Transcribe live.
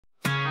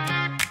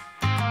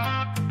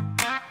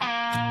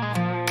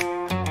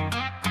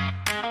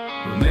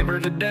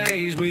Remember the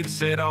days we'd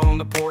sit on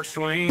the porch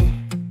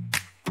swing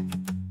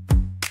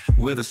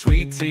with a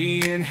sweet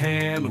tea in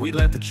hand, we'd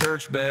let the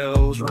church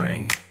bells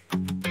ring.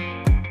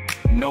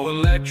 No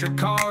electric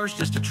cars,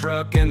 just a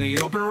truck and the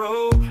open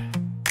road.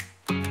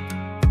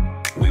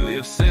 We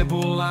lived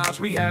simple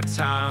lives, we had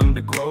time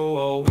to grow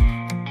old.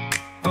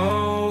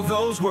 Oh,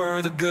 those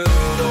were the good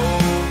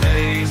old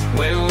days,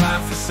 when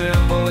life was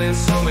simple in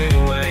so many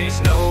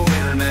ways. No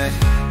internet,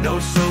 no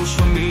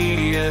social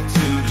media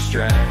to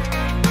distract.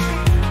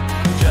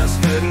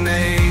 Just good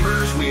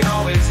neighbors, we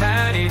always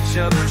had each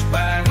other's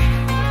back.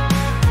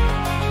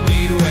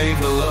 We'd wave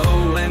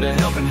hello, lend a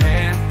helping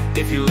hand.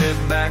 If you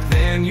lived back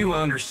then, you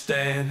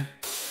understand.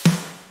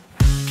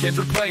 Kids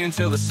would play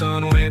until the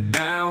sun went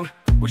down.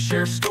 We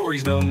share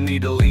stories, no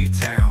need to leave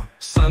town.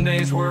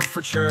 Sundays were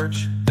for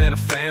church, then a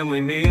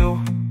family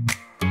meal.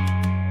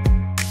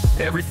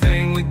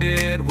 Everything we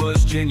did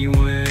was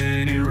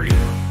genuine and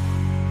real.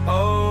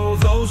 Oh,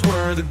 those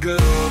were the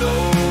good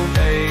old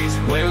days,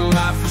 when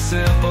life was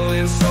simple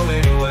in so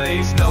many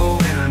ways. No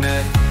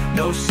internet,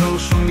 no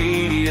social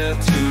media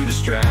to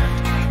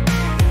distract.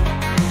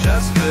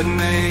 Just good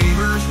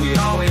neighbors, we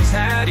always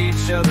had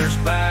each other's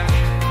back.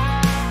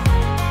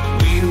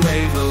 We'd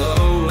wave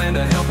hello, lend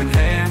a helping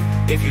hand.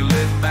 If you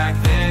lived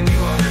back then, you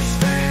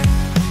understand.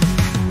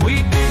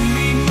 We didn't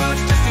need much,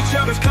 just each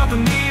other's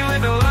company.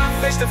 Living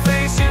life face to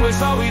face, it was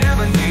all we'd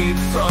ever need.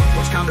 Front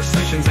porch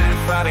conversations and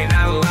Friday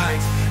night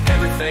lights,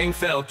 everything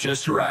felt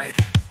just right.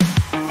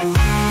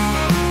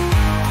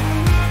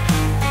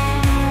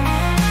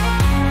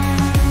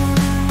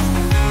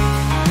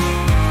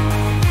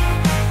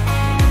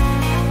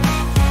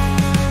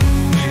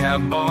 We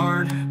have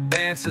barn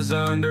dances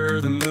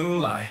under the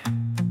moonlight,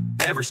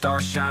 every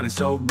star shining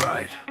so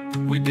bright.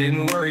 We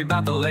didn't worry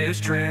about the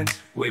latest trends,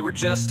 we were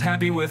just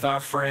happy with our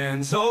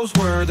friends. Those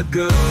were the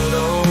good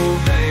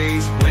old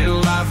days,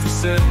 when life was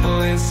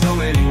simple in so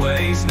many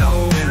ways.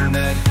 No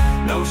internet,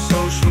 no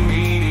social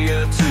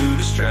media to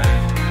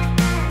distract.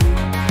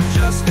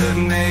 Just good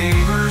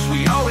neighbors,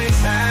 we always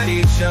had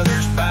each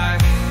other's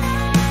back.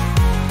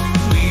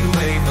 We'd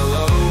wave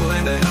hello,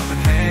 lend a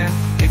helping hand.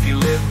 If you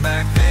lived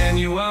back then,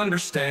 you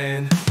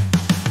understand.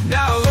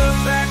 Now I look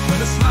back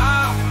with a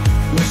smile,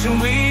 wishing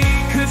we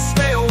could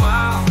stay a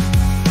while.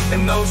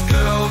 And those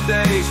good old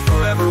days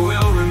forever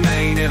will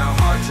remain, in our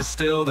hearts it's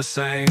still the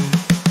same.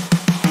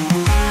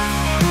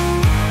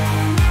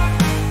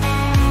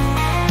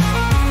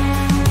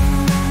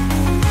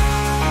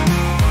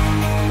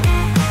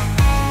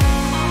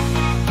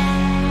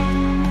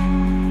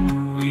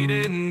 We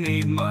didn't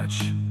need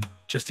much,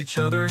 just each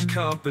other's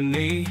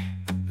company.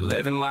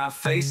 Living life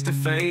face to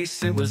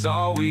face, it was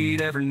all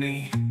we'd ever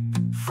need.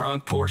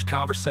 Front porch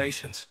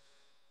conversations.